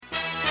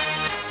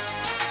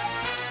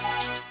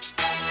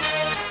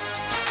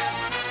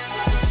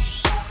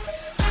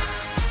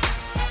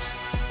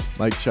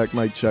Mic check,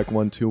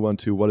 1 2 1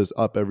 2. What is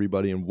up,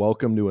 everybody? And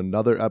welcome to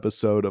another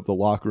episode of the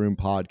Locker Room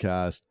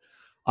Podcast.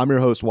 I'm your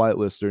host, Wyatt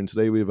Lister, and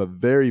today we have a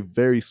very,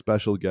 very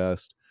special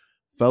guest,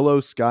 fellow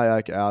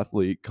Skyac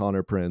athlete,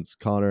 Connor Printz.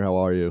 Connor, how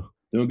are you?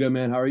 Doing good,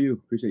 man. How are you?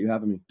 Appreciate you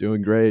having me.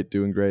 Doing great.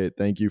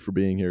 Thank you for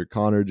being here.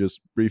 Connor,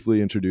 just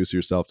briefly introduce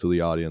yourself to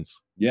the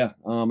audience. Yeah,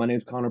 my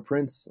name's Connor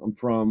Printz. I'm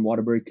from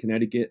Waterbury,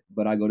 Connecticut,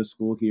 but I go to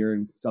school here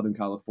in Southern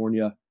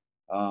California.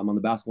 I'm on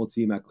the basketball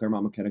team at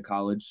Claremont McKenna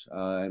College,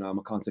 and I'm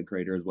a content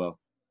creator as well.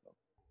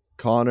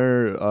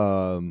 Connor,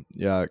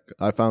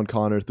 I found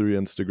Connor through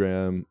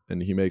Instagram,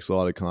 and he makes a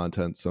lot of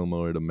content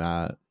similar to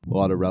Matt, a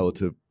lot of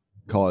relative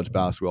college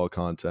basketball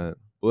content.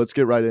 But let's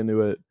get right into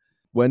it.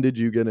 When did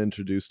you get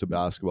introduced to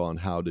basketball,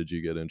 and how did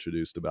you get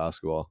introduced to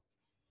basketball?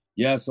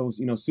 Yeah, so,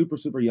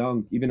 super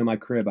young. Even in my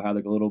crib, I had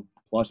like a little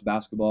plush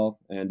basketball.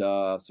 And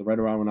so right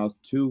around when I was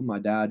 2, my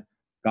dad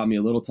got me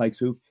a little Tykes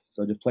hoop.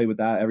 So I just played with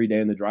that every day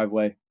in the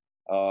driveway.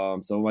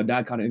 So my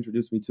dad kind of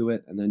introduced me to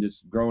it. And then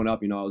just growing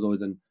up, I was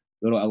always in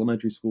little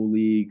elementary school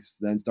leagues,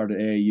 then started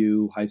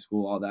AAU, high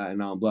school, all that. And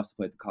now I'm blessed to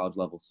play at the college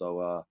level.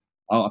 So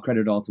I'll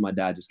credit it all to my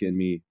dad just getting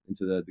me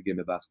into the game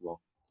of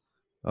basketball.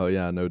 Oh,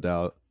 yeah, no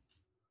doubt.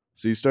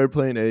 So you started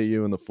playing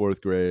AAU in the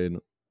 4th grade.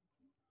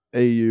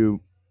 AAU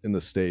in the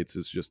States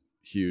is just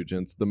huge.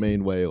 And it's the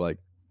main way like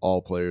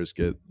all players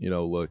get,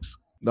 looks.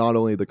 Not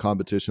only the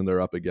competition they're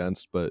up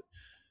against, but,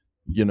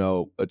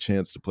 a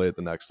chance to play at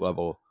the next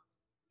level.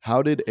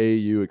 How did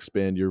AAU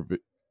expand your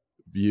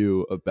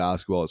view of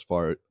basketball as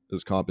far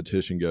as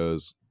competition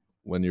goes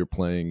when you're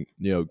playing,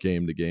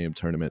 game to game,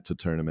 tournament to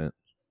tournament?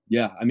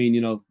 Yeah,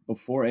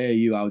 before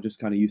AAU, I was just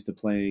kind of used to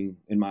playing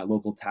in my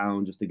local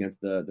town just against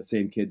the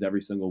same kids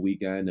every single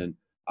weekend. And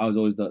I was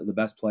always the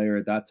best player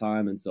at that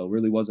time. And so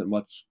really wasn't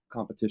much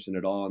competition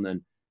at all. And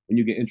then when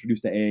you get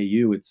introduced to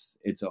AAU,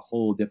 it's a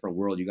whole different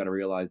world. You got to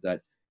realize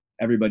that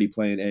everybody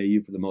playing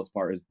AAU for the most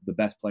part is the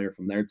best player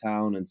from their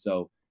town. And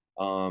so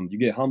you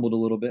get humbled a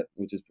little bit,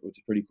 which is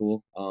pretty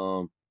cool.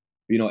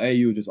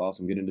 AAU is just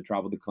awesome. Getting to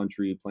travel the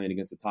country, playing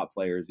against the top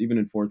players. Even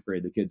in 4th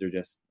grade, the kids are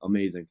just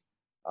amazing.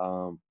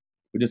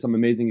 But just some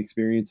amazing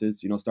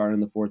experiences, starting in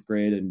the 4th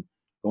grade and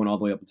going all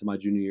the way up into my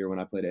junior year when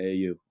I played at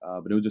AAU.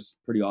 But it was just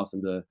pretty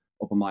awesome to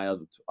open my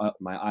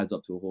eyes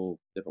up to a whole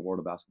different world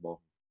of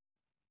basketball.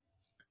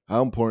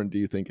 How important do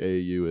you think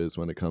AAU is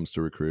when it comes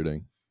to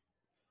recruiting?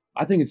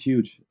 I think it's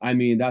huge.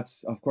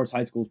 That's, of course,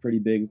 high school is pretty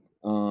big.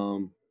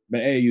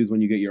 But AAU is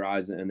when you get your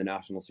eyes in the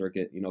national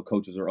circuit.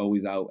 Coaches are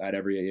always out at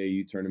every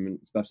AAU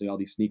tournament, especially all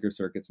these sneaker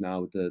circuits now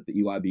with the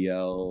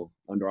EYBL,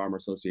 Under Armour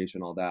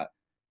Association, all that.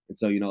 And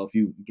so, if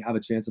you have a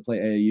chance to play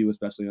AAU,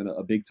 especially on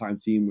a big-time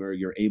team where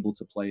you're able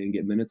to play and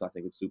get minutes, I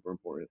think it's super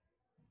important.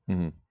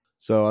 Mm-hmm.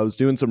 So I was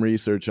doing some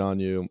research on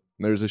you.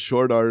 There's a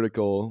short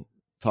article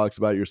talks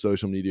about your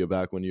social media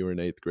back when you were in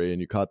 8th grade, and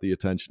you caught the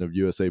attention of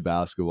USA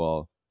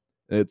Basketball.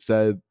 And it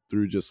said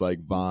through just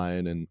like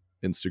Vine and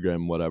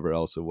Instagram, whatever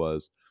else it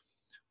was.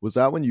 Was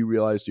that when you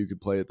realized you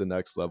could play at the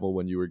next level,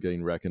 when you were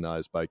getting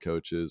recognized by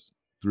coaches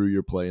through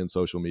your play in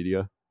social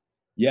media?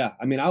 Yeah,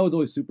 I was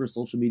always super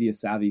social media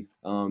savvy,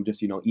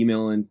 just,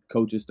 emailing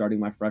coaches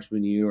starting my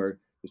freshman year or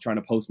just trying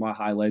to post my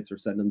highlights or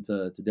send them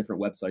to different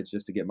websites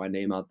just to get my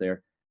name out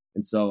there.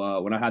 And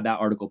so when I had that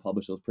article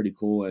published, it was pretty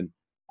cool. And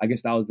I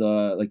guess that was,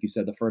 like you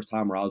said, the first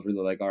time where I was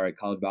really like, all right,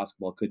 college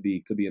basketball could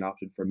be an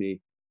option for me.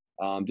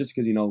 Just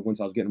because,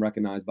 once I was getting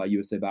recognized by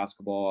USA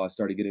Basketball, I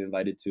started getting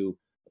invited to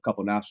a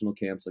couple national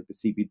camps like the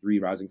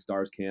CP3 Rising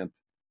Stars Camp,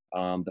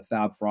 the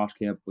Fab Frosh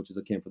Camp, which is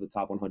a camp for the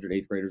top 100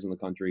 8th graders in the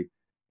country.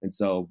 And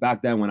so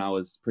back then when I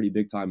was pretty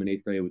big time in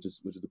 8th grade, which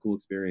is a cool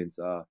experience,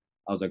 I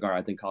was like, all right,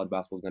 I think college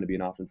basketball is going to be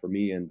an option for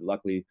me. And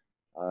luckily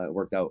it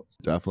worked out.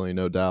 Definitely,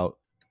 no doubt.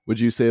 Would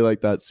you say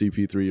like that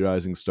CP3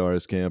 Rising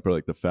Stars camp or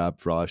like the Fab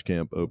Frosh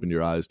camp opened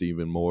your eyes to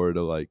even more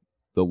to like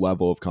the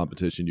level of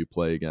competition you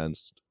play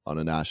against on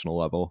a national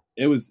level?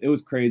 It was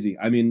crazy.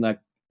 Like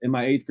in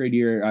my 8th grade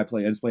year, I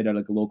just played at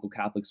like a local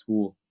Catholic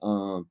school.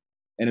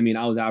 And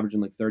I was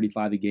averaging like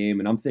 35 a game.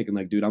 And I'm thinking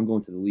like, dude, I'm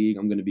going to the league.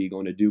 I'm going to be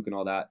going to Duke and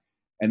all that.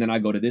 And then I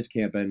go to this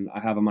camp and I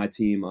have on my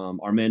team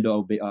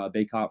Armando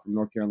Baycott from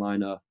North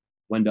Carolina,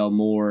 Wendell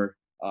Moore,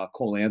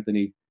 Cole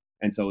Anthony.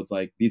 And so it's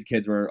like these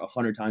kids were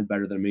 100 times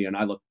better than me. And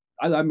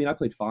I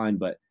played fine,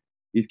 but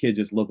these kids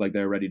just looked like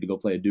they're ready to go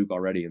play at Duke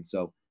already. And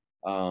so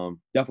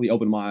definitely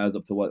opened my eyes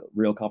up to what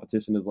real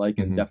competition is like,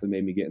 and definitely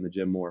made me get in the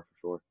gym more for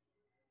sure.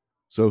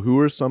 So who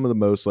are some of the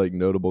most like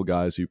notable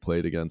guys you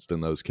played against in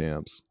those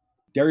camps?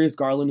 Darius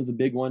Garland is a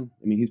big one.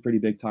 He's pretty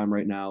big time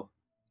right now.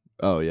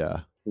 Oh,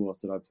 yeah. Who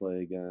else did I play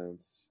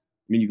against?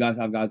 You guys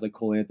have guys like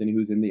Cole Anthony,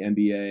 who's in the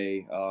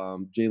NBA,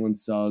 Jalen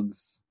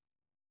Suggs,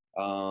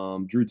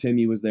 Drew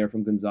Timme was there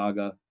from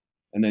Gonzaga.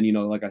 And then,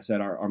 like I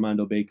said,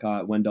 Armando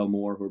Baycott, Wendell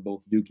Moore, who are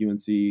both Duke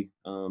UNC,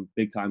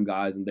 big-time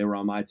guys, and they were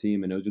on my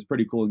team. And it was just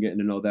pretty cool getting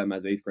to know them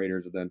as 8th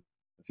graders. And then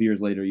a few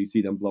years later, you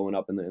see them blowing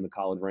up in the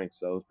college ranks.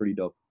 So it was pretty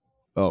dope.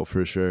 Oh,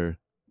 for sure.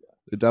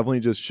 It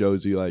definitely just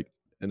shows you, like,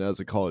 and as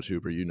a college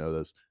hooper,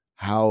 this,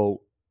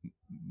 how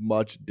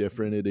much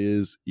different it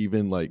is,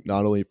 even like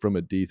not only from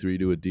a D3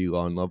 to a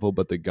D1 level,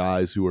 but the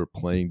guys who are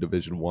playing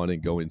Division 1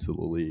 and going to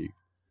the league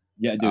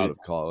Yeah, dude, out of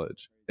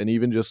college. And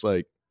even just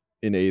like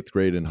in 8th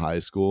grade in high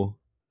school,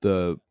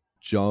 the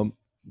jump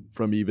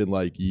from even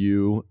like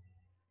you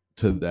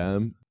to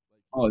them.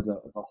 oh, it's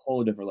a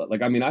whole different level.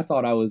 Like, I mean, I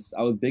thought I was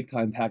big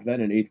time back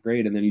then in 8th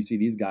grade, and then you see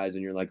these guys,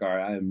 and you're like, all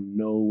right, I am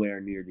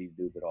nowhere near these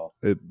dudes at all.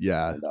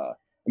 Yeah, And I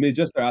mean,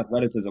 just their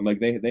athleticism. Like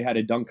they had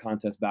a dunk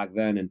contest back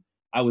then, and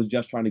I was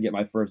just trying to get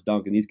my first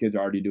dunk, and these kids are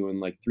already doing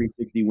like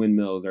 360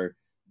 windmills or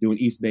doing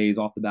East Bays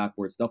off the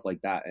backboard, stuff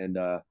like that. And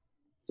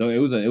so it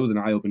was an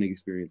eye opening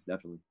experience,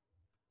 definitely.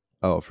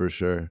 oh, for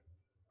sure.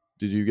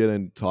 Did you get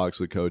in talks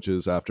with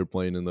coaches after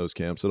playing in those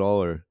camps at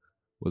all, or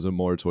was it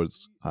more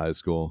towards high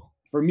school?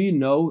 For me,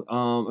 no.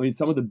 I mean,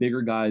 some of the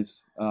bigger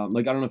guys,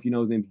 like I don't know if you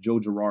know his name's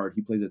Joe Girard.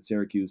 He plays at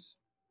Syracuse.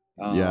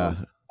 Yeah.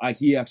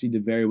 He actually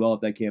did very well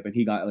at that camp, and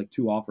he got like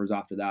 2 offers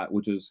after that,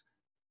 which was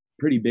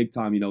pretty big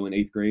time, in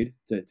 8th grade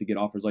to get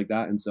offers like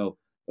that. And so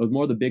it was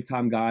more the big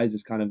time guys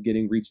just kind of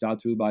getting reached out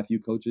to by a few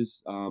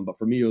coaches. But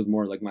for me, it was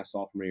more like my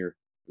sophomore year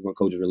is when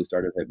coaches really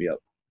started to hit me up.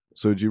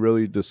 So did you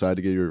really decide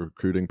to get your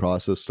recruiting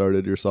process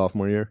started your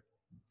sophomore year?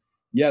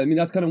 Yeah, I mean,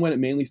 that's kind of when it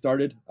mainly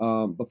started.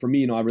 But for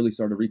me, I really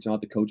started reaching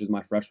out to coaches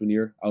my freshman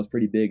year. I was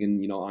pretty big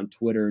and, on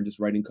Twitter and just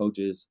writing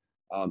coaches,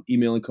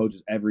 emailing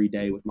coaches every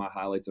day with my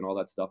highlights and all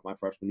that stuff my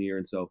freshman year.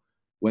 And so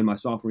when my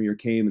sophomore year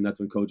came, and that's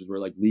when coaches were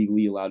like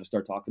legally allowed to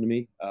start talking to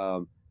me,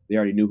 they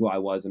already knew who I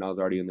was and I was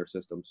already in their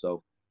system.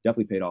 So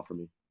definitely paid off for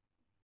me.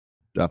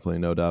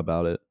 Definitely, no doubt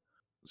about it.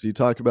 So you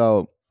talk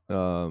about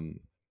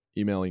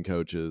emailing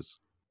coaches.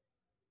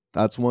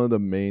 That's one of the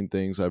main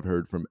things I've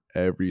heard from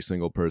every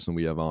single person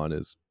we have on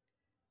is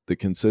the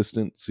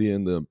consistency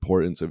and the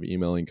importance of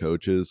emailing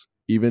coaches,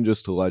 even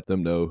just to let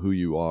them know who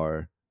you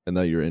are and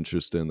that you're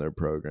interested in their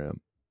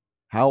program.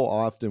 How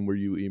often were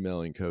you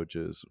emailing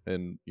coaches,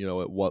 and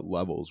at what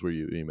levels were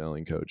you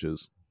emailing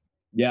coaches?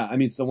 Yeah, I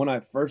mean, so when I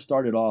first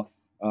started off,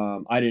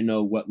 I didn't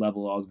know what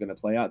level I was going to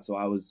play at. So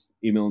I was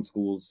emailing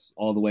schools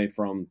all the way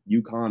from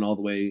UConn all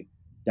the way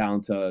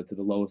down to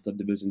the lowest of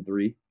Division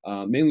 3.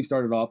 Mainly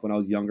started off when I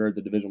was younger at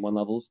the Division 1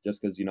 levels,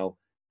 just because,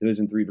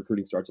 Division 3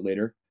 recruiting starts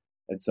later.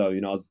 And so, I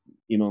was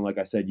emailing, like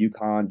I said,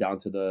 UConn down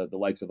to the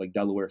likes of like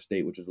Delaware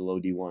State, which is a low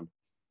D1.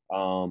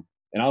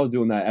 And I was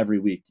doing that every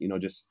week,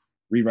 just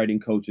rewriting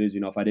coaches.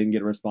 If I didn't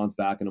get a response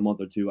back in a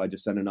month or two, I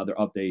just send another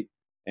update.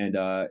 And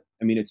I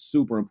mean, it's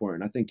super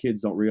important. I think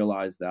kids don't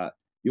realize that.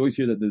 You always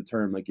hear that the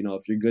term, like,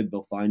 if you're good,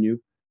 they'll find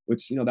you,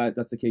 which,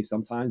 that's the case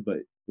sometimes, but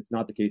it's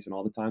not the case in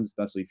all the times,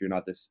 especially if you're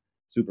not this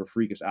super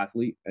freakish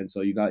athlete. And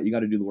so you got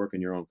to do the work on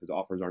your own because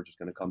offers aren't just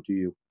going to come to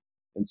you.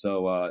 And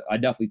so I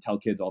definitely tell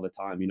kids all the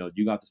time,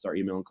 you got to start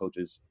emailing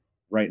coaches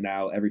right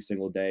now, every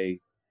single day,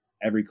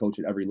 every coach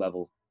at every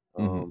level.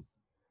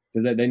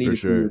 Because they need For to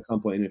see you sure. at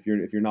some point. And if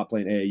you're not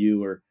playing AAU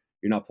or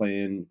you're not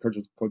playing,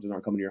 coaches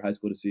aren't coming to your high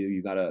school to see you,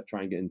 you got to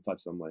try and get in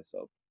touch some way.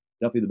 So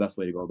definitely the best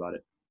way to go about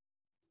it.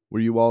 Were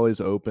you always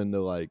open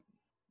to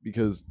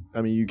because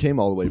I mean, you came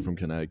all the way from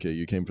Connecticut,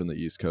 you came from the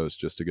East Coast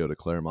just to go to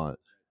Claremont.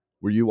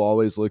 Were you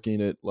always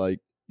looking at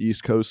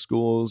East Coast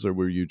schools, or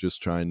were you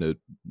just trying to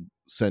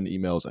send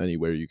emails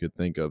anywhere you could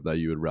think of that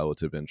you had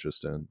relative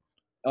interest in?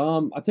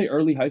 I'd say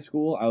early high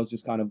school, I was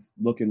just kind of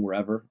looking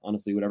wherever,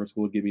 honestly, whatever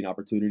school would give me an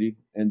opportunity.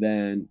 And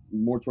then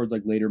more towards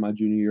later my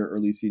junior year,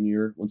 early senior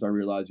year, once I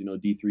realized,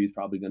 D3 is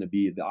probably going to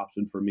be the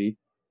option for me.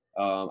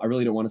 I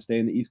really don't want to stay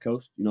in the East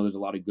Coast. There's a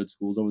lot of good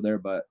schools over there,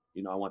 but,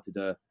 I wanted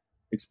to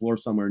explore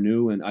somewhere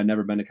new, and I'd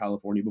never been to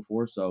California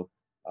before. So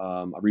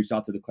I reached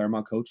out to the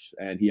Claremont coach,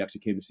 and he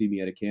actually came to see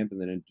me at a camp,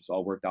 and then it just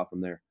all worked out from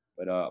there.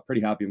 But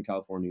pretty happy in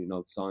California,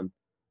 the sun,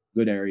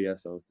 good area.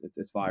 So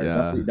it's fire.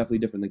 Yeah. Definitely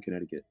different than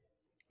Connecticut.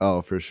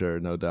 Oh, for sure.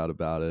 No doubt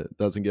about it.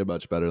 Doesn't get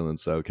much better than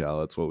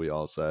SoCal. That's what we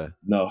all say.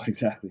 No,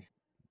 exactly.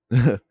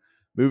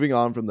 Moving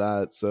on from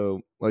that.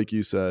 So, like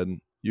you said,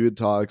 you had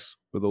talks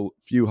with a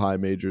few high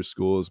major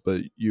schools,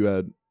 but you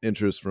had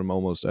interest from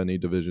almost any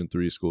Division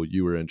 3 school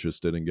you were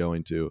interested in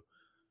going to.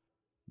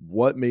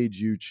 What made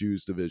you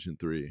choose Division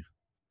 3?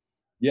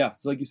 Yeah,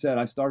 so like you said,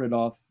 I started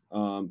off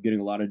getting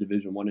a lot of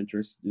Division 1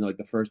 interest. Like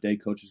the first day,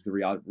 coaches could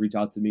reach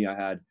out to me. I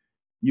had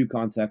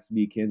UConn text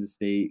me, Kansas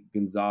State,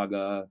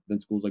 Gonzaga, then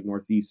schools like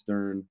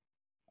Northeastern.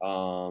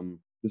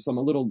 There's some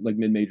little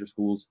mid-major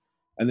schools,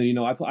 and then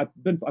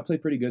I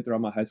played pretty good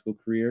throughout my high school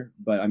career.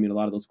 But I mean, a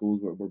lot of those schools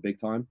were big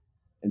time,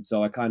 and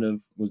so I kind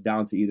of was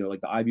down to either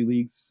the Ivy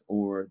Leagues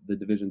or the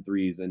Division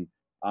 3s. And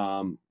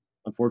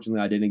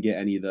unfortunately, I didn't get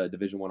any of the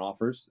Division 1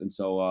 offers, and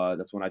so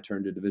that's when I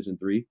turned to Division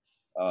 3.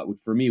 Which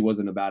for me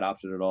wasn't a bad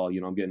option at all.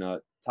 I'm getting a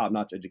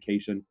top-notch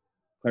education.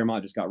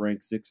 Claremont just got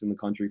ranked 6th in the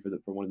country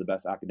for one of the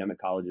best academic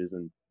colleges,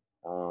 and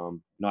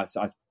I'm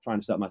trying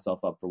to set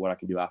myself up for what I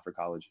can do after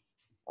college.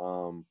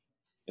 And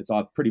so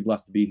I'm pretty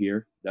blessed to be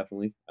here,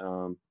 definitely.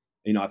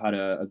 I've had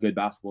a good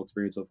basketball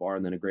experience so far,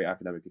 and then a great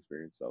academic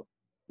experience. So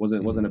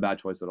wasn't a bad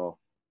choice at all.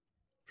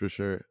 For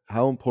sure.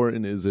 How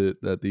important is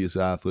it that these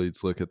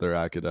athletes look at their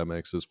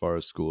academics as far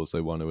as schools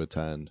they want to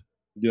attend?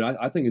 Dude,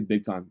 I think it's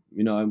big time.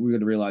 We're going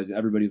to realize that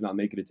everybody's not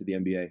making it to the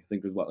NBA. I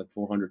think there's like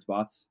 400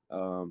 spots.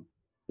 And,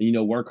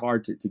 work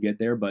hard to get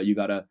there, but you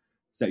got to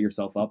set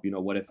yourself up.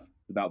 What if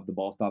the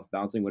ball stops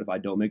bouncing? What if I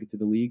don't make it to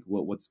the league?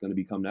 What's going to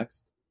become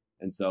next?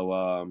 And so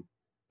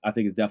I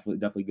think it's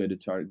definitely good to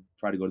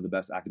try to go to the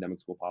best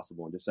academic school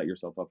possible and just set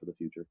yourself up for the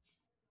future.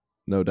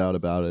 No doubt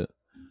about it.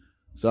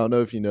 So I don't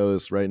know if you know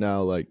this right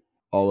now, like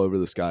all over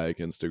the Sky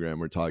Instagram,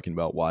 we're talking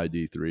about why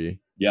D3.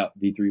 Yeah,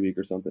 D3 week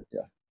or something.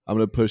 Yeah. I'm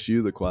going to push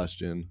you the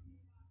question.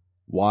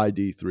 Why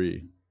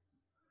D3?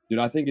 Dude,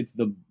 I think it's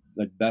the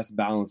best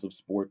balance of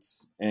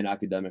sports and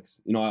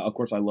academics. Of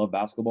course I love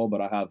basketball,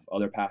 but I have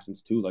other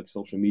passions too, like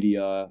social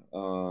media.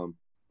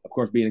 Of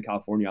course, being in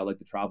California, I like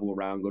to travel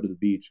around, go to the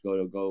beach,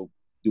 go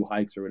do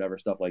hikes or whatever,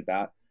 stuff like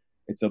that.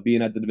 And so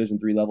being at the Division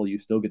III level, you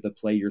still get to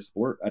play your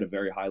sport at a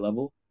very high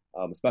level,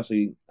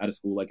 especially at a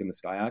school like in the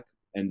SCIAC,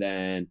 and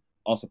then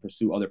also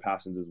pursue other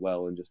passions as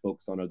well and just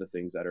focus on other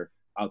things that are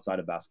outside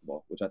of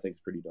basketball, which I think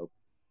is pretty dope.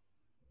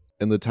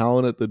 And the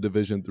talent at the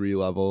Division III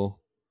level,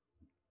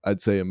 I'd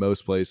say in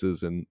most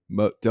places, and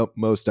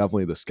most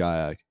definitely the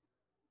SCIAC,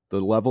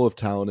 the level of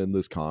talent in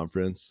this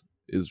conference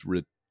is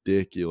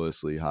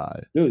ridiculously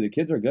high. Dude, the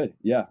kids are good.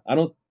 Yeah.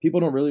 People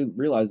don't really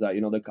realize that.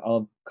 I'll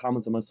have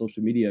comments on my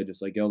social media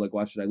just like, yo, like,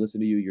 why should I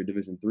listen to you? You're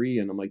Division III.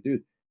 And I'm like,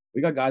 dude,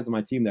 we got guys on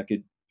my team that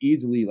could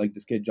easily, like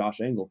this kid,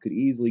 Josh Engel, could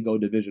easily go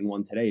Division I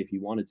today if he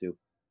wanted to.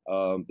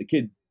 The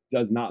kid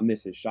does not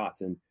miss his shots.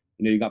 And,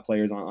 you got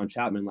players on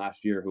Chapman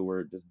last year who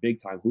were just big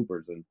time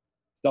hoopers and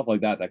stuff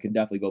like that could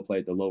definitely go play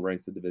at the low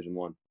ranks of Division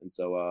I. And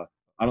so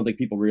I don't think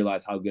people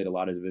realize how good a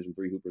lot of Division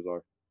III hoopers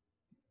are.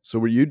 So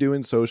were you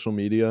doing social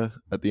media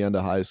at the end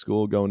of high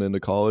school going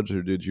into college,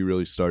 or did you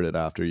really start it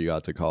after you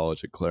got to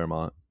college at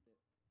Claremont?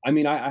 I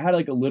mean, I had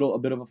like a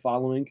bit of a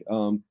following,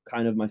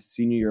 kind of my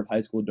senior year of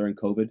high school during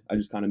COVID. I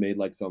just kind of made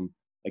like some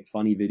like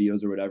funny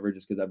videos or whatever,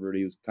 just because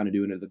everybody was kind of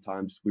doing it at the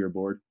time, just we were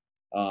bored.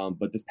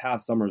 But this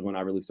past summer is when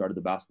I really started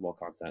the basketball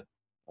content.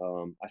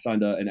 I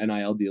signed an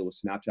NIL deal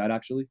with Snapchat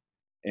actually,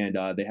 and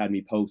they had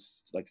me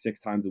post like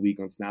 6 times a week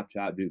on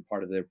Snapchat, do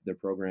part of their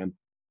program.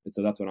 And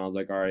so that's when I was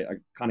like, all right, I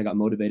kind of got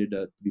motivated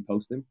to be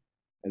posting,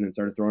 and then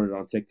started throwing it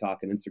on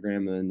TikTok and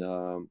Instagram,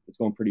 and it's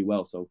going pretty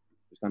well. So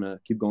just kind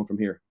of keep going from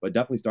here. But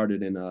definitely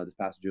started in this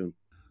past June.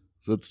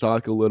 So let's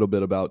talk a little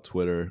bit about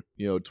Twitter.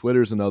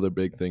 Twitter's another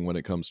big thing when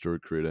it comes to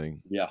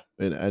recruiting. Yeah.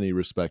 In any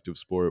respective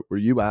sport. Were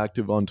you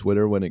active on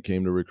Twitter when it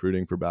came to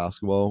recruiting for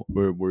basketball,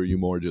 or were you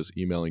more just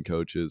emailing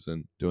coaches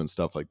and doing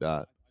stuff like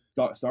that?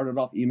 Started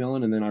off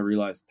emailing, and then I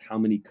realized how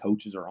many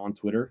coaches are on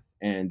Twitter,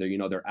 and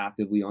they're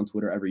actively on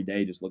Twitter every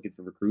day just looking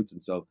for recruits.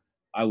 And so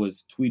I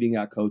was tweeting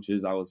at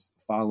coaches. I was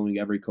following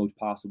every coach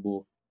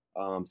possible,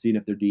 seeing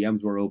if their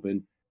DMs were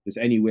open. Just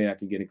any way I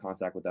could get in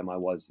contact with them, I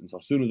was. And so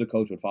as soon as a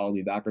coach would follow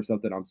me back or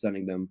something, I'm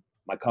sending them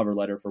my cover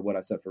letter for what I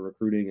said for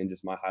recruiting and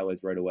just my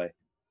highlights right away.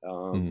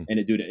 And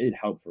it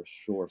helped for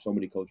sure. So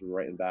many coaches were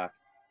writing back,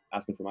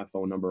 asking for my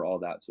phone number, all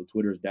that. So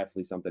Twitter is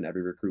definitely something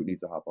every recruit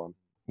needs to hop on.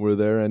 Were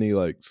there any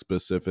like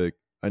specific,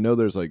 I know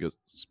there's like a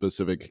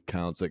specific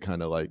accounts that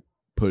kind of like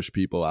push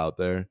people out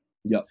there.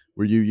 Yep.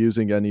 Were you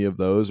using any of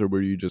those, or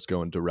were you just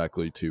going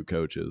directly to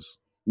coaches?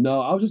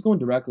 No, I was just going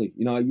directly.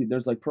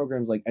 There's like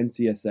programs like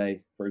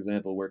NCSA, for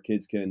example, where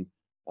kids can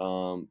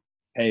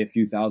pay a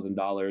few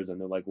 $1,000s, and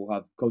they're like, we'll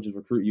have coaches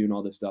recruit you and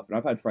all this stuff. And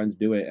I've had friends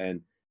do it,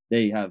 and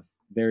they have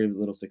very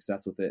little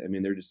success with it. I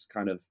mean, they're just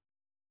kind of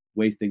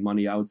wasting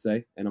money, I would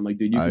say. And I'm like,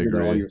 dude, you can do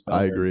it all yourself.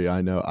 I agree.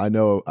 I know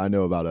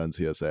about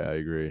NCSA. I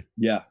agree.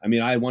 Yeah. I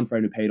mean, I had one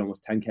friend who paid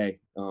almost $10K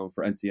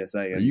for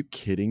NCSA. And, are you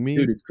kidding me?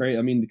 Dude, it's crazy.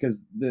 I mean,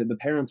 because the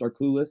parents are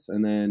clueless,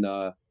 and then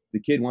the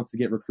kid wants to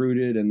get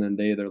recruited, and then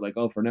they're like,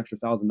 oh, for an extra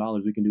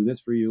 $1,000, we can do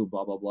this for you,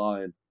 blah, blah, blah.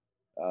 And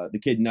the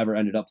kid never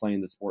ended up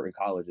playing the sport in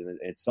college, and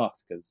it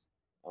sucks because,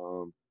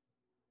 so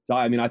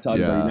I mean, I tell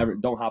everybody,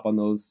 don't hop on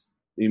those.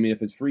 I mean,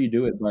 if it's free,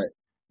 do it, but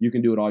you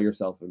can do it all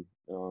yourself,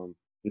 and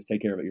just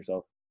take care of it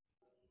yourself.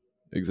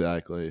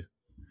 Exactly.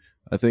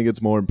 I think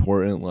it's more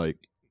important, like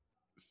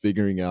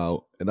figuring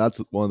out, and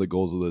that's one of the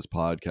goals of this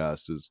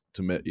podcast, is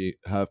to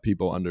have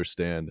people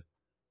understand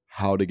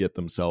how to get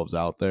themselves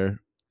out there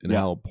and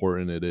how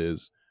important it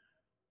is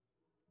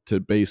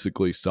to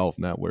basically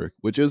self-network,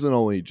 which isn't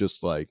only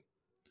just like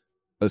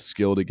a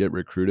skill to get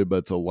recruited, but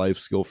it's a life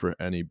skill for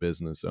any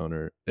business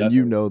owner. And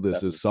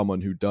this as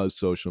someone who does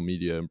social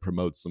media and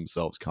promotes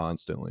themselves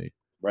constantly.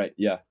 Right.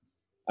 Yeah.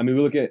 I mean,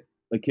 we look at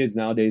like kids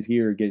nowadays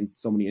here getting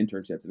so many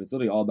internships, and it's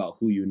literally all about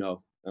who you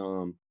know.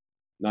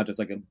 Not just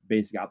like a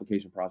basic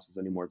application process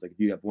anymore. It's like if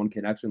you have one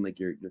connection, like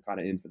you're kind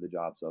of in for the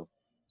job. So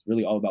it's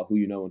really all about who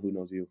you know and who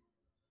knows you.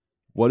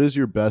 What is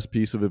your best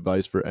piece of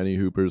advice for any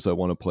hoopers that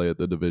want to play at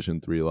the Division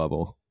III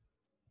level?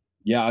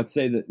 Yeah, I'd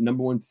say the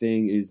number one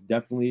thing is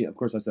definitely, of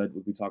course, I said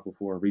we talked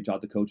before, reach out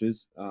to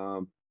coaches.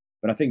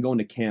 But I think going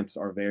to camps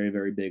are very,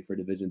 very big for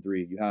Division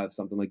III. You have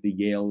something like the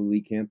Yale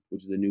Elite Camp,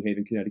 which is in New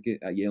Haven, Connecticut,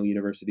 at Yale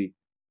University.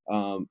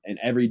 And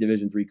every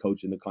Division III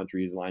coach in the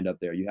country is lined up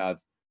there. You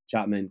have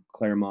Chapman,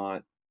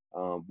 Claremont,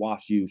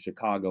 WashU,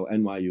 Chicago,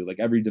 NYU, like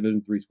every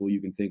Division III school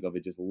you can think of,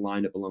 it just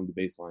lined up along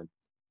the baseline.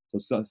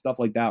 So stuff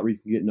like that where you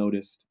can get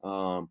noticed.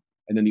 And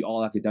then the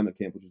all academic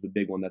camp, which is the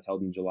big one that's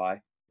held in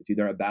July. It's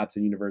either at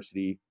Babson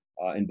University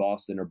in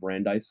Boston or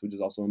Brandeis, which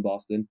is also in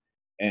Boston.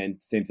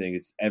 And same thing,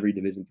 it's every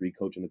Division III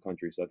coach in the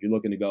country. So if you're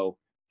looking to go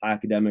high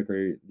academic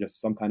or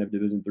just some kind of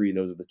Division III,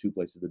 those are the two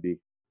places to be.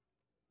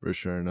 For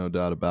sure, no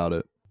doubt about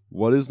it.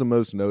 What is the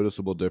most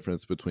noticeable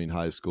difference between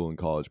high school and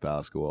college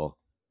basketball?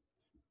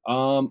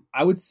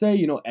 I would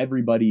say,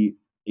 everybody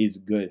is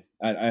good.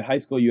 At high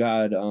school, you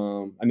had,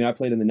 I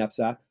played in the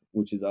NEPSAC,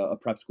 which is a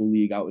prep school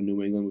league out in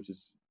New England, which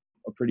is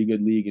a pretty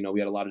good league. We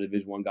had a lot of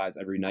Division I guys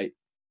every night,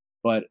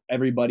 but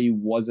everybody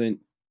wasn't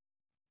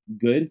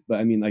good.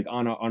 But like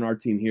on our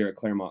team here at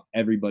Claremont,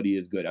 everybody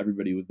is good.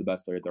 Everybody was the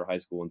best player at their high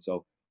school. And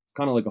so it's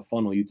kind of like a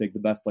funnel. You take the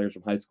best players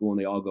from high school and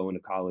they all go into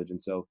college.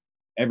 And so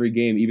every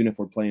game, even if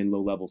we're playing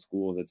low level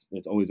schools,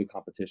 it's always a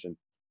competition.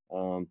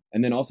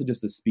 And then also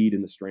just the speed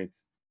and the strength.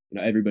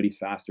 Everybody's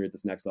faster at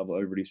this next level.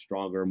 Everybody's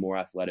stronger, more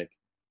athletic.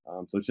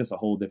 So it's just a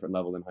whole different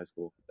level than high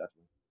school,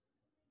 definitely.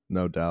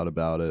 No doubt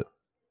about it.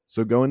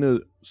 So going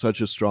to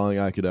such a strong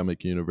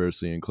academic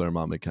university in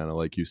Claremont McKenna,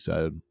 like you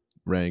said,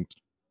 ranked,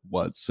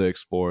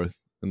 sixth, fourth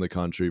in the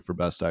country for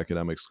best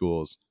academic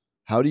schools.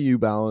 How do you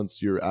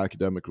balance your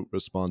academic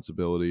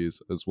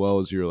responsibilities as well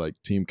as your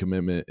team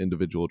commitment,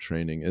 individual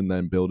training, and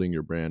then building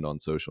your brand on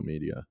social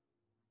media?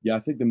 Yeah, I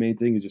think the main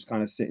thing is just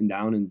kind of sitting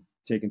down and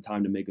taking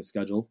time to make a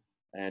schedule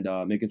and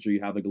making sure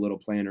you have a little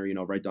planner,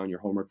 write down your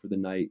homework for the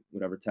night,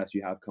 whatever test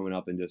you have coming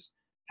up, and just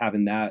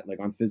having that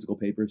on physical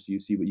paper so you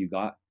see what you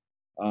got.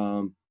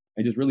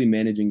 And just really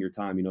managing your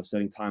time,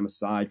 setting time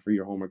aside for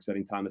your homework,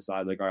 setting time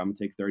aside, all right, I'm going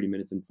to take 30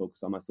 minutes and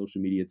focus on my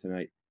social media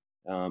tonight.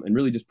 And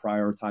really just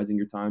prioritizing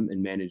your time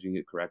and managing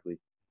it correctly.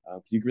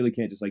 Because you really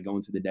can't just go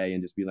into the day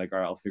and just be all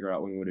right, I'll figure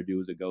out what I'm going to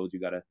do as it goes. You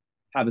got to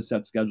have a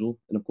set schedule.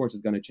 And of course,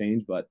 it's going to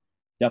change, but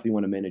definitely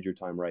want to manage your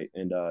time right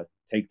and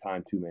take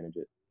time to manage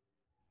it.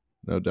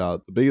 No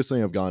doubt. The biggest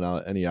thing I've gone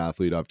out any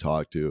athlete I've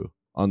talked to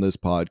on this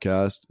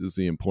podcast is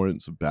the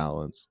importance of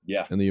balance.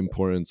 Yeah. And the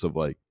importance of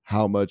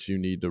how much you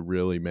need to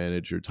really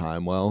manage your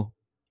time well.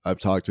 I've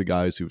talked to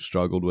guys who've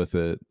struggled with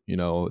it,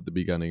 at the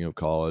beginning of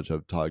college.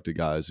 I've talked to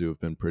guys who have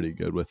been pretty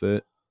good with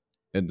it.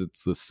 And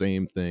it's the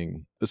same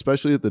thing,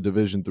 especially at the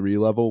Division III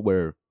level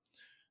where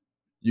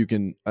you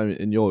can,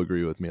 and you'll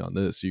agree with me on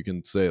this, you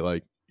can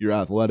say your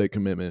athletic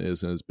commitment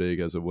isn't as big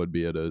as it would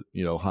be at a,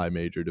 high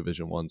major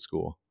Division I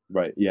school.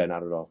 Right. Yeah,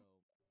 not at all.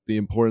 The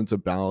importance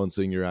of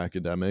balancing your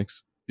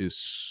academics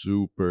is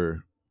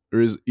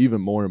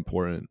even more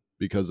important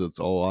because it's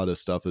a lot of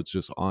stuff that's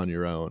just on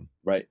your own.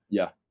 Right.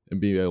 Yeah.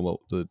 And being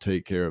able to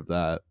take care of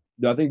that.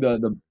 I think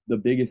the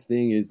biggest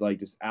thing is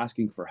just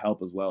asking for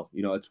help as well.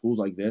 At schools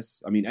like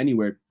this,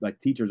 anywhere,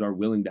 teachers are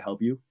willing to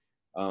help you.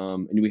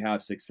 And we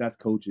have success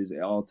coaches,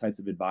 all types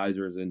of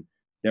advisors, and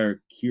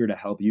they're here to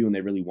help you and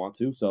they really want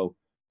to. So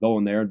go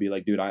in there and be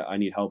dude, I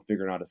need help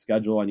figuring out a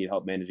schedule. I need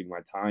help managing my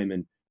time,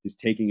 and just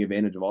taking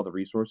advantage of all the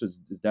resources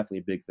is definitely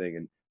a big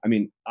thing.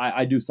 And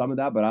I do some of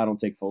that, but I don't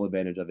take full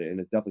advantage of it.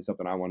 And it's definitely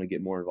something I want to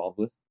get more involved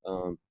with.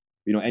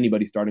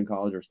 Anybody starting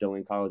college or still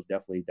in college,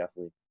 definitely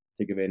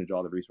take advantage of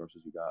all the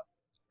resources you got.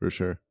 For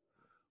sure.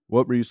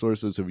 What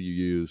resources have you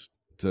used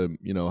to,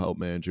 help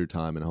manage your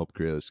time and help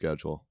create a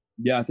schedule?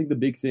 Yeah, I think the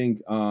big thing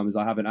is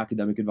I have an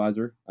academic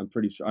advisor. I'm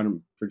pretty sure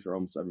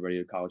almost everybody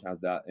at college has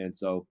that. And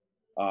so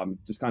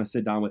just kind of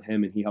sit down with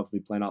him and he helps me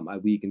plan out my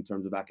week in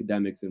terms of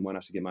academics and when I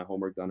should get my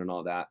homework done and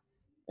all that.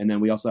 And then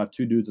we also have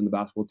two dudes on the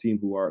basketball team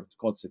who are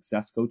called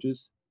success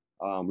coaches,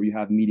 where you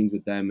have meetings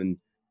with them and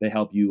they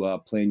help you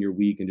plan your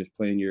week and just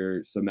plan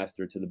your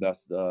semester to the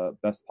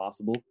best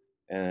possible.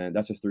 And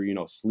that's just through,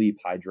 sleep,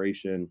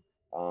 hydration,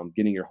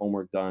 getting your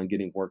homework done,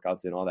 getting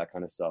workouts in, all that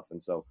kind of stuff.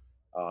 And so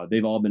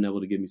they've all been able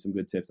to give me some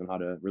good tips on how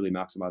to really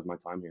maximize my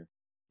time here.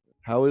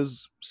 How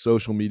has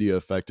social media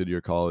affected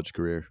your college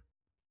career?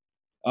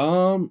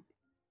 I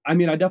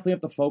definitely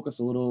have to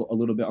focus a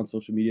little bit on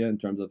social media in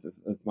terms of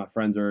if my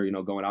friends are,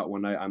 going out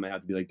one night, I might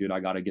have to be dude, I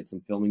got to get some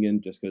filming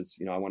in just because,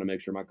 I want to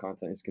make sure my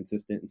content is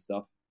consistent and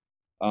stuff.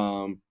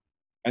 And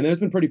then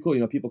it's been pretty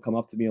cool. People come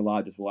up to me a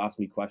lot, just will ask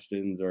me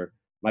questions, or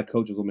my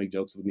coaches will make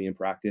jokes with me in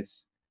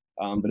practice.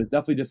 But it's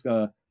definitely just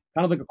kind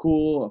of a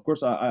cool, of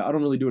course, I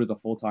don't really do it as a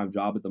full-time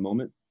job at the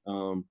moment.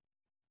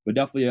 But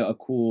definitely a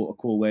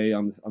cool way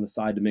on the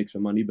side to make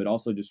some money, but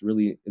also just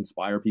really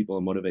inspire people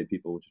and motivate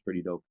people, which is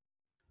pretty dope.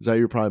 Is that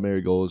your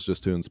primary goal, is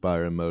just to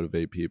inspire and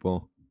motivate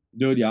people?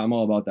 Dude, yeah, I'm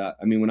all about that.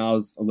 When I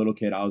was a little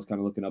kid, I was kind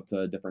of looking up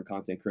to different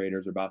content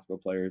creators or basketball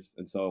players.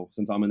 And so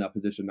since I'm in that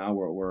position now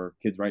where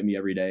kids write me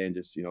every day and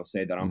just,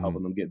 say that I'm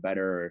helping them get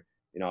better,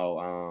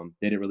 or,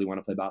 they didn't really want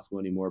to play basketball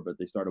anymore, but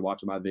they started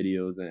watching my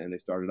videos and they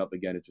started up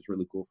again. It's just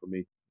really cool for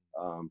me.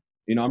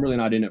 I'm really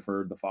not in it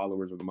for the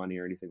followers or the money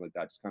or anything like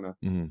that. Just kind of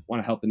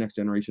want to help the next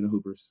generation of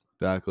hoopers.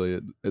 Exactly.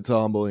 It's a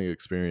humbling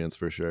experience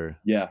for sure.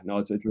 Yeah, no,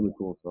 it's really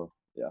cool. So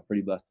yeah,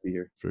 pretty blessed to be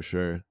here. For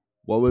sure.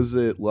 What was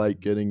it like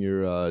getting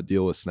your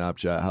deal with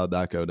Snapchat? How'd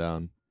that go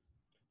down?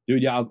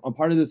 Dude, yeah, I'm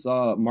part of this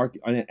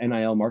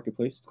NIL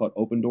marketplace. It's called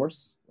Open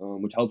Doors,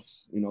 which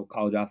helps,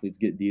 college athletes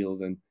get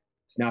deals. And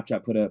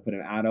Snapchat put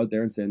an ad out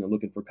there and saying they're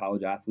looking for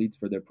college athletes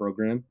for their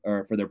program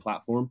or for their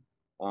platform.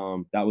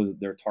 That was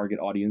their target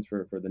audience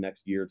for the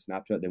next year at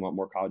Snapchat. They want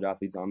more college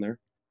athletes on there.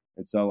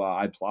 And so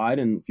I applied,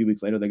 and a few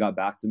weeks later, they got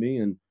back to me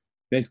and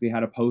basically had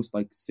to post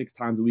like 6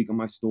 times a week on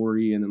my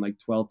story and then like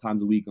 12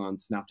 times a week on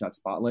Snapchat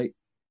Spotlight.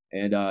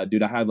 And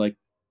dude, I had like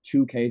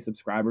 2K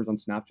subscribers on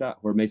Snapchat,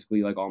 who are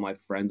basically like all my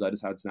friends I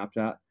just had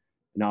Snapchat.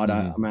 Now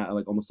I'm at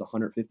like almost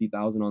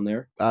 150,000 on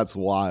there. That's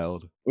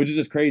wild. Which is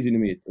just crazy to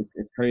me.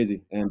 It's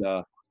crazy. And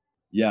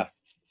yeah.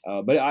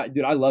 But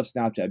I love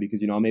Snapchat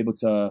because, I'm able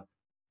to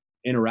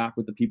interact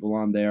with the people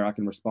on there. I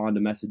can respond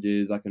to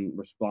messages. I can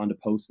respond to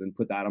posts and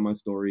put that on my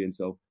story. And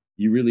so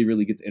you really,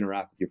 really get to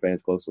interact with your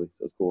fans closely.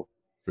 So it's cool.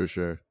 For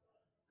sure.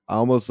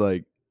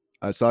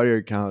 I saw your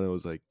account and it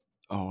was like,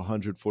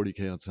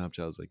 140K on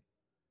Snapchat. I was like,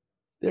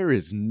 there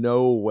is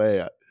no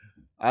way.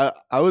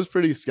 I was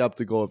pretty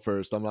skeptical at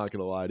first. I'm not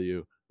going to lie to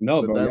you.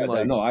 No, but bro.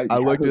 Then, I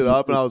looked it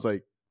up and I was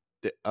like,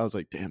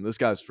 damn, this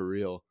guy's for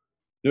real.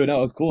 Dude, no,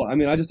 it was cool. I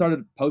mean, I just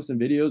started posting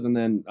videos and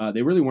then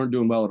they really weren't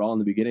doing well at all in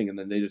the beginning. And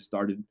then they just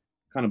started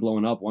kind of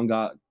blowing up. One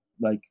got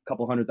like a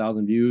couple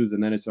 100,000 views,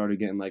 and then it started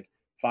getting like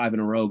 5 in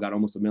a row, got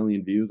almost 1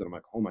 million views. And I'm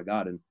like, oh my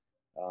God. And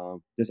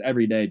just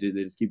every day, dude,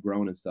 they just keep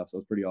growing and stuff. So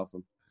it's pretty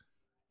awesome.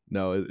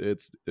 No,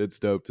 it's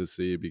dope to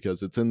see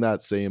because it's in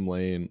that same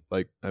lane.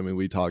 Like, I mean,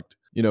 we talked,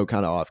 kind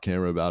of off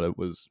camera about it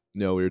was,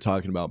 we were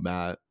talking about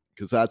Matt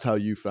because that's how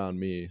you found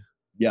me.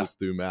 Yeah. Was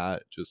through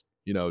Matt, just,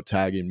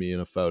 tagging me in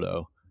a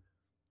photo.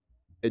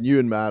 And you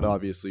and Matt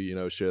obviously,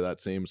 share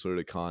that same sort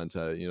of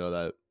content,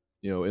 that,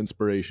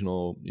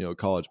 inspirational,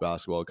 college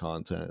basketball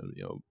content,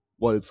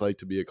 what it's like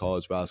to be a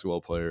college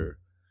basketball player,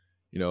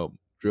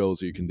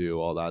 drills you can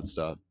do, all that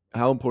stuff.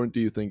 How important do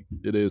you think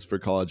it is for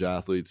college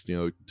athletes,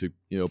 to,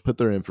 put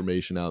their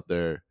information out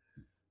there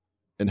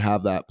and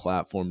have that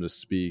platform to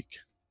speak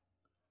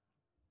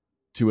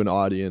to an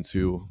audience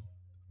who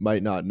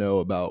might not know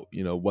about,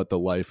 what the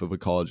life of a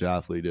college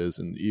athlete is,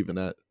 and even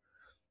at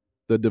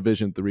the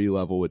Division III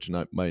level, which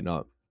might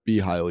not be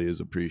highly as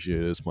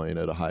appreciated as playing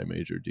at a high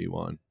major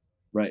D1.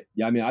 Right.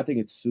 Yeah. I mean, I think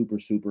it's super,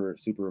 super,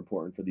 super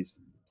important for these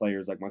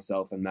players like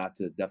myself and Matt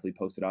to definitely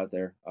post it out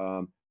there.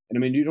 And I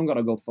mean, you don't got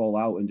to go full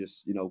out and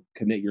just,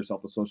 commit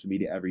yourself to social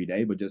media every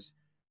day, but just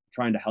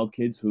trying to help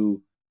kids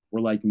who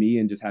were like me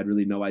and just had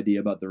really no idea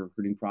about the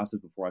recruiting process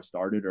before I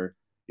started. Or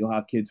you'll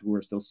have kids who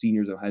are still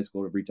seniors in high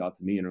school to reach out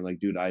to me and are like,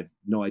 dude, I have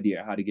no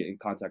idea how to get in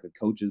contact with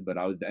coaches, but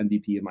I was the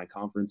MVP of my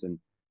conference and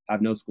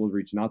have no schools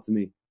reaching out to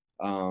me.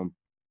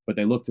 But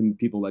they look to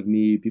people like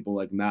me, people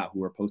like Matt,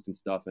 who are posting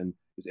stuff and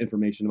there's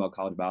information about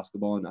college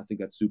basketball. And I think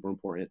that's super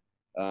important.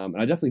 And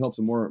I definitely hope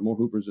some more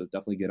hoopers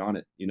definitely get on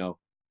it,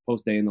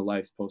 post day in the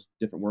life, post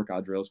different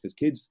workout drills, because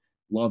kids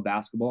love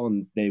basketball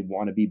and they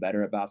want to be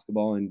better at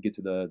basketball and get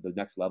to the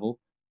next level.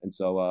 And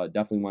so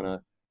definitely want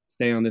to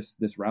stay on this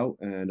route,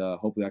 and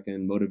hopefully I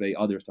can motivate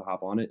others to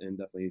hop on it and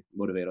definitely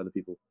motivate other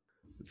people.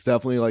 It's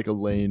definitely like a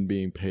lane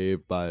being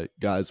paved by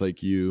guys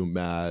like you,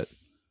 Matt.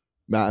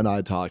 Matt and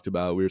I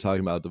we were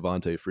talking about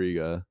Devontae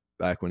Friga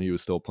back when he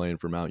was still playing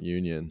for Mount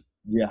Union.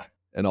 Yeah.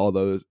 And all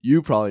those,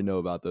 you probably know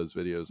about those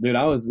videos. Dude,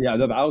 I was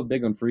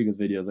big on Friga's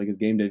videos, like his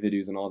game day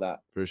videos and all that.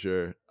 For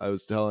sure.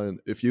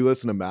 If you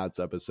listen to Matt's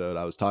episode,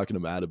 I was talking to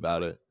Matt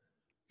about it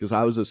because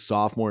I was a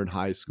sophomore in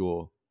high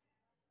school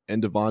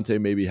and Devontae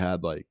maybe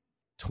had like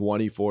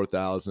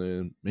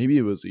 24,000. Maybe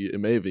it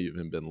may have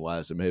even been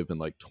less. It may have been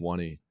like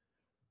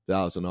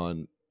 20,000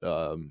 on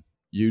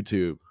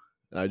YouTube.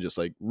 And I just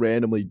like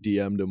randomly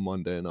DM'd him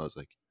one day and I was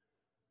like,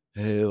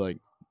 hey, like,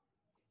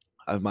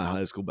 I have my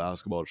high school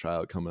basketball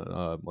tryout coming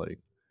up. Like,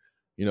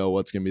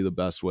 what's going to be the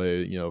best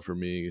way, for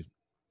me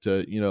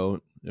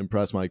to,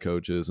 impress my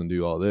coaches and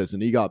do all this.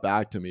 And he got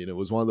back to me. And it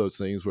was one of those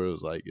things where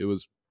it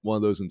was one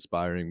of those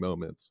inspiring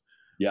moments.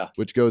 Yeah.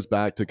 Which goes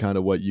back to kind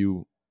of what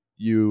you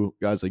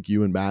guys like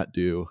you and Matt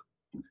do,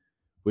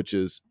 which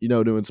is,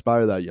 to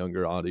inspire that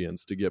younger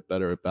audience to get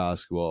better at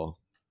basketball.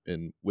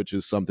 And which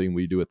is something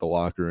we do at the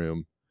locker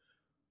room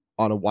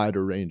on a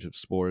wider range of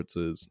sports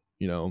is,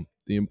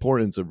 the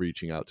importance of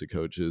reaching out to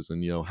coaches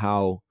and,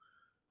 how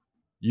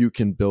you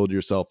can build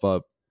yourself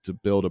up to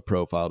build a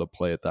profile to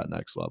play at that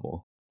next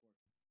level.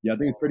 Yeah, I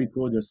think it's pretty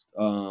cool. Just,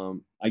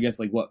 I guess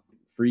like what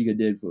Friga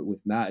did with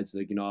Matt, it's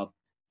like,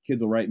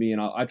 kids will write me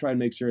and I try and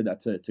make sure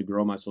that to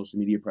grow my social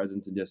media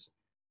presence and just,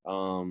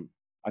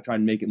 I try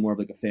and make it more of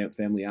like a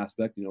family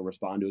aspect,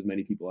 respond to as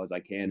many people as I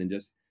can and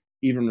just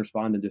even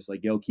respond and just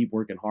like, yo, keep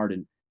working hard.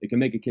 And it can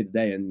make a kid's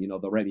day. And, they'll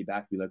write me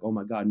back and be like, oh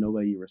my God, no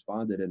way you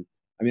responded. And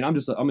I mean, I'm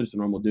just a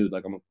normal dude.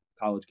 Like I'm a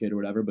college kid or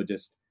whatever, but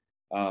just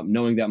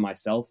knowing that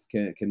myself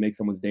can make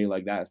someone's day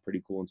like that is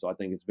pretty cool. And so I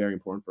think it's very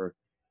important for,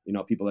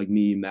 people like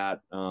me, Matt.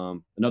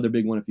 Another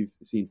big one, if you've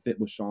seen Fit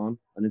with Sean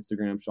on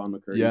Instagram, Sean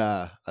McCurdy.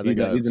 Yeah, I think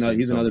he's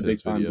another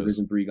big time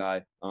Division III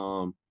guy.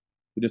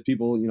 But just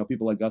people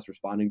like us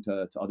responding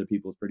to other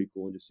people is pretty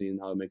cool and just seeing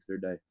how it makes their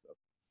day. So.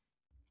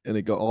 And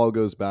it all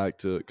goes back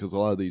to, because a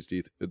lot of these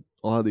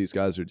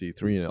guys are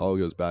D3, and it all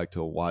goes back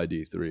to why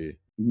D3.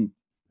 Mm-hmm.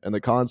 And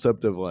the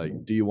concept of like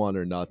D1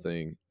 or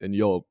nothing, and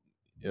you'll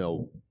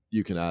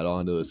you can add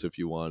on to this if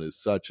you want, is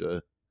such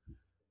a,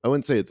 I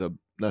wouldn't say it's a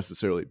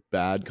necessarily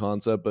bad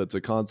concept, but it's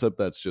a concept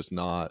that's just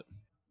not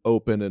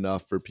open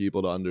enough for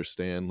people to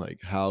understand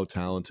like how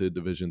talented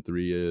Division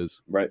 3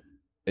 is, Right.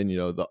 and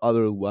the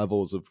other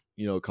levels of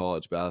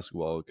college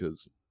basketball,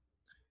 because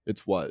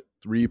it's what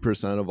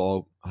 3% of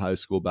all high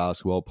school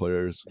basketball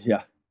players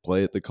Yeah.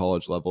 play at the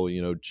college level,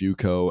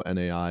 JUCO,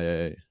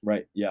 NAIA,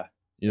 Right. Yeah.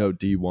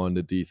 D1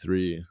 to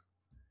D3.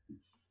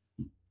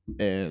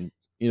 And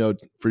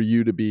for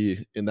you to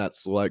be in that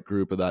select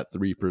group of that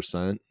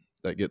 3%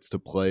 that gets to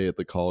play at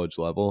the college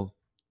level,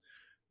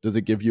 does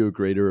it give you a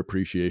greater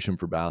appreciation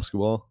for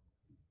basketball?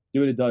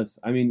 Dude, it does.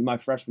 I mean, my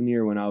freshman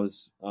year when I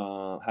was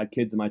had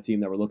kids in my team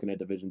that were looking at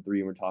Division 3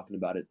 and were talking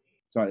about it.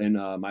 Sorry, in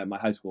my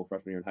high school,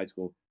 freshman year in high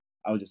school,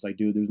 I was just like,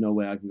 dude, there's no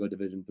way I can go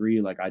Division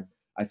 3. Like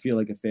I feel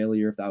like a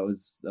failure if that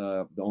was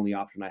the only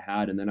option I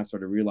had. And then I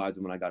started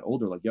realizing when I got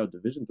older, like, yo,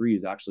 Division 3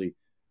 is actually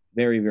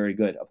very, very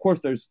good. Of course,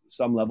 there's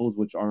some levels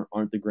which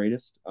aren't the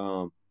greatest.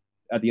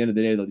 At the end of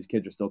the day, though, these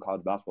kids are still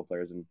college basketball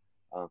players and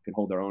can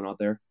hold their own out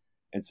there.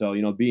 And so,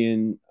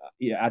 being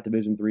at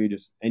Division 3,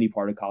 just any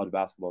part of college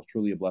basketball is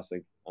truly a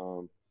blessing.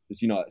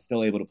 Just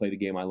still able to play the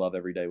game I love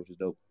every day, which is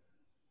dope.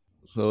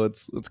 So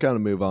let's kind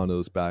of move on to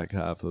this back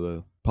half of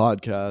the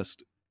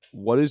podcast.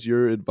 What is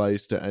your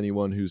advice to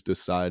anyone who's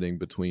deciding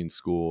between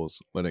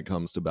schools when it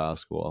comes to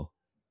basketball?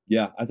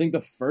 Yeah, I think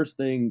the first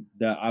thing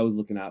that I was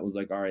looking at was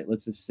like, all right,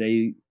 let's just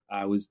say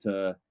I was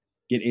to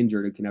get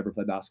injured and can never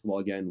play basketball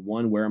again.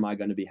 One, where am I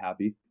going to be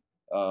happy?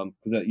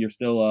 Because you're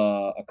still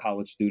a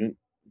college student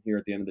here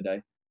at the end of the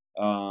day.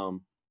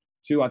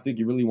 Two, I think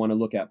you really want to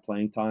look at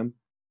playing time.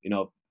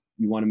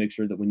 You want to make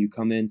sure that when you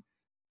come in,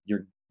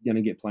 you're going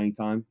to get playing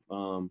time.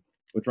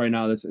 Which right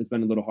now it's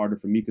been a little harder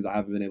for me because I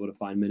haven't been able to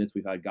find minutes.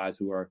 We've had guys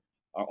who are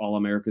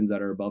All-Americans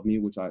that are above me,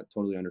 which I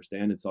totally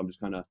understand. And so I'm just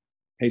kind of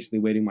patiently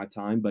waiting my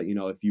time. But,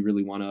 if you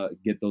really want to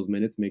get those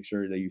minutes, make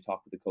sure that you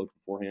talk with the coach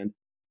beforehand.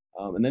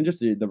 And then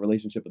just the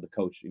relationship with the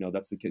coach.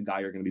 That's the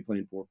guy you're going to be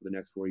playing for the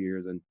next 4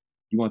 years. And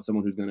you want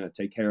someone who's going to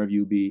take care of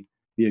you, be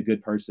a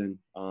good person,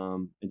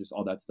 and just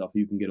all that stuff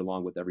you can get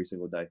along with every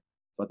single day.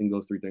 So I think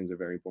those three things are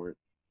very important.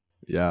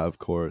 Yeah, of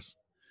course.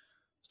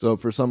 So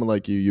for someone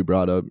like you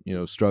brought up,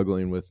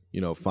 struggling with,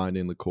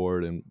 finding the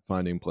court and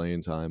finding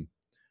playing time.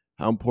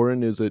 How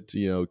important is it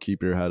to,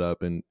 keep your head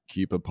up and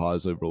keep a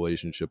positive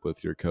relationship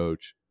with your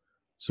coach?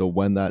 So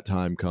when that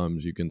time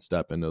comes, you can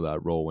step into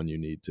that role when you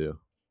need to.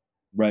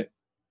 Right.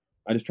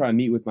 I just try to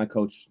meet with my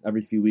coach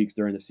every few weeks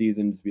during the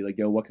season to be like,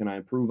 yo, what can I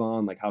improve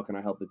on? Like, how can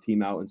I help the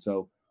team out? And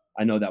so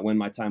I know that when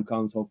my time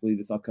comes, hopefully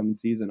this upcoming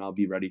season, I'll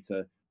be ready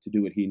to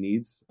do what he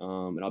needs,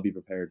 and I'll be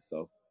prepared.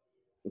 So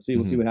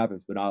we'll see what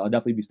happens. But I'll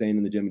definitely be staying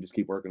in the gym and just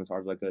keep working as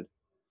hard as I could.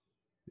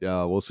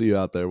 Yeah, we'll see you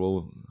out there.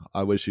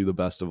 I wish you the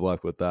best of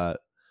luck with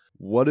that.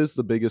 What is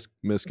the biggest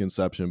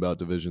misconception about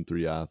Division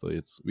 3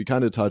 athletes? We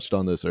kind of touched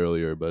on this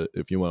earlier, but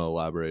if you want to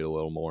elaborate a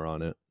little more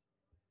on it.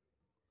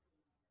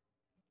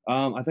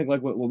 I think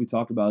like what we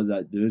talked about is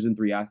that Division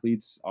 3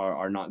 athletes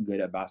are not good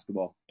at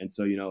basketball. And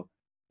so,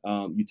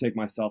 you take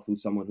myself,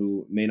 who's someone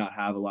who may not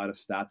have a lot of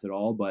stats at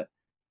all, but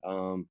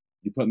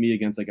you put me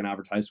against like an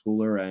average high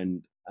schooler,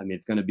 and I mean,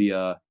 it's going to be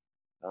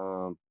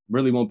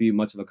really won't be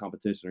much of a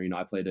competition. Or,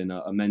 I played in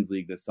a men's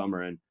league this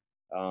summer, and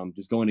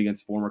just going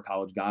against former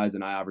college guys,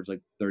 and I averaged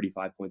like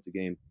 35 points a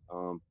game.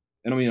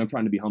 And I mean, I'm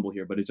trying to be humble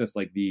here, but it's just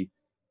like the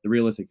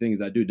realistic thing is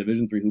that, dude,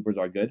 Division 3 hoopers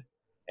are good.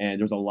 And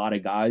there's a lot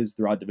of guys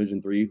throughout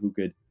Division 3 who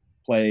could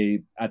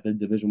play at the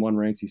Division 1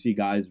 ranks. You see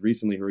guys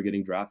recently who are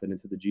getting drafted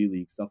into the G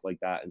League, stuff like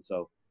that. And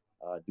so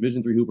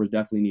Division 3 hoopers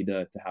definitely need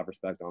to have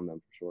respect on them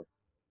for sure.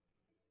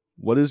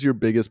 What is your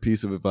biggest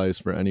piece of advice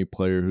for any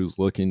player who's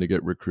looking to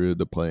get recruited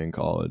to play in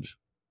college?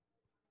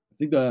 I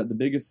think my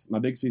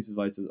biggest piece of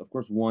advice is, of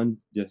course, one,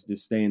 just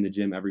stay in the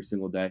gym every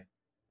single day.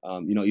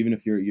 Even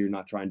if you're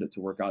not trying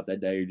to work out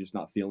that day, you're just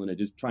not feeling it,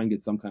 just try and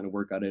get some kind of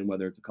workout in,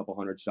 whether it's a couple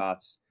hundred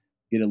shots,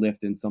 get a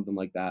lift in, something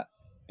like that.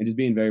 And just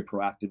being very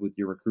proactive with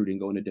your recruiting,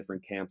 going to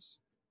different camps,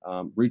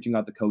 reaching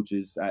out to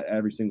coaches at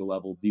every single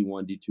level,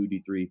 D1,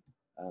 D2, D3,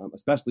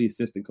 especially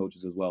assistant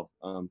coaches as well.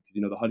 Because,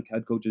 the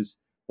head coaches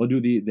will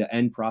do the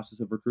end process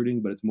of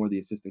recruiting, but it's more the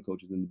assistant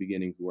coaches in the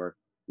beginning who are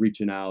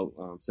reaching out,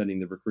 sending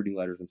the recruiting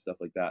letters and stuff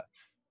like that.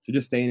 So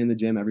just staying in the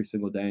gym every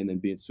single day and then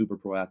being super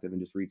proactive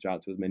and just reach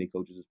out to as many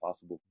coaches as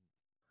possible.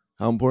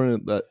 How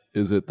important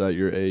is it that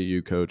your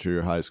AAU coach or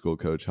your high school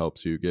coach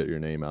helps you get your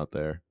name out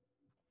there?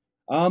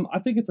 I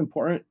think it's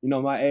important.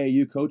 My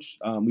AAU coach,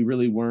 we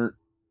really weren't,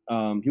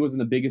 he wasn't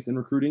the biggest in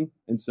recruiting.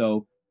 And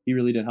so he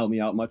really didn't help me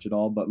out much at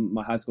all. But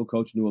my high school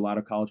coach knew a lot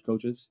of college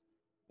coaches.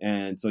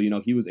 And so,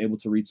 he was able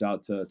to reach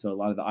out to a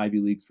lot of the Ivy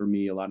Leagues for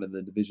me, a lot of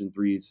the Division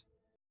 3s.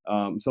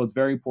 So it's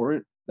very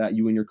important that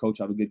you and your coach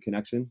have a good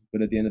connection.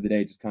 But at the end of the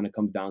day, it just kind of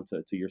comes down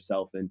to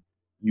yourself and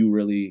you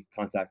really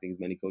contacting as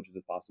many coaches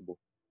as possible.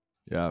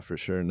 Yeah, for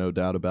sure. No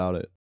doubt about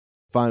it.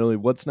 Finally,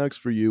 what's next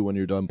for you when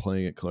you're done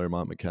playing at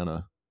Claremont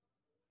McKenna?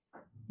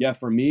 Yeah,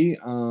 for me,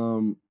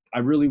 I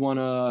really want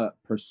to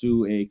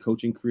pursue a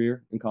coaching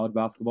career in college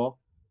basketball.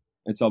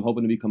 And so I'm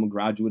hoping to become a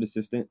graduate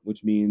assistant,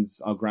 which means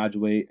I'll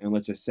graduate and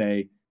let's just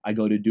say I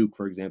go to Duke,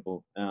 for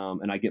example,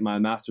 and I get my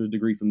master's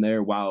degree from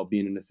there while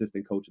being an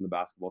assistant coach in the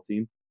basketball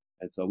team.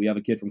 And so we have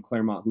a kid from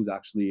Claremont who's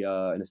actually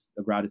a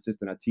grad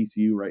assistant at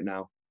TCU right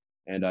now,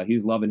 and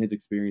he's loving his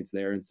experience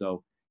there. And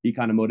so he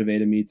kind of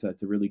motivated me to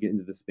really get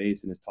into the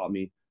space and has taught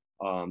me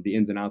the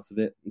ins and outs of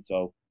it. And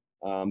so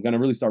I'm going to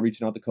really start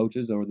reaching out to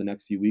coaches over the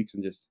next few weeks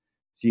and just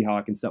see how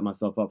I can set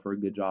myself up for a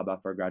good job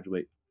after I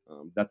graduate.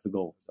 That's the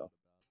goal. So.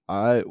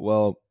 All right.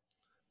 Well,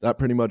 that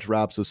pretty much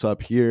wraps us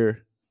up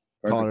here.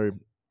 Perfect. Connor,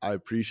 I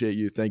appreciate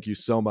you. Thank you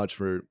so much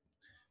for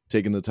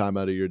taking the time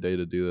out of your day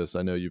to do this.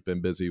 I know you've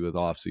been busy with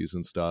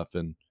off-season stuff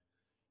and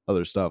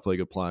other stuff like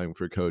applying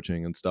for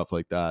coaching and stuff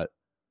like that.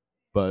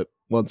 But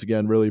once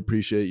again, really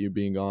appreciate you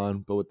being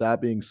on. But with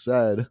that being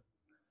said,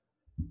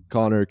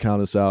 Connor,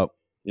 count us out.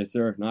 Yes,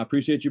 sir. No, I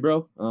appreciate you,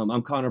 bro.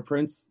 I'm Connor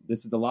Printz.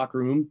 This is The Locker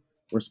Room,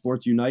 where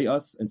sports unite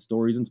us and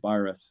stories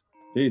inspire us.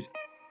 Peace.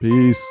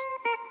 Peace.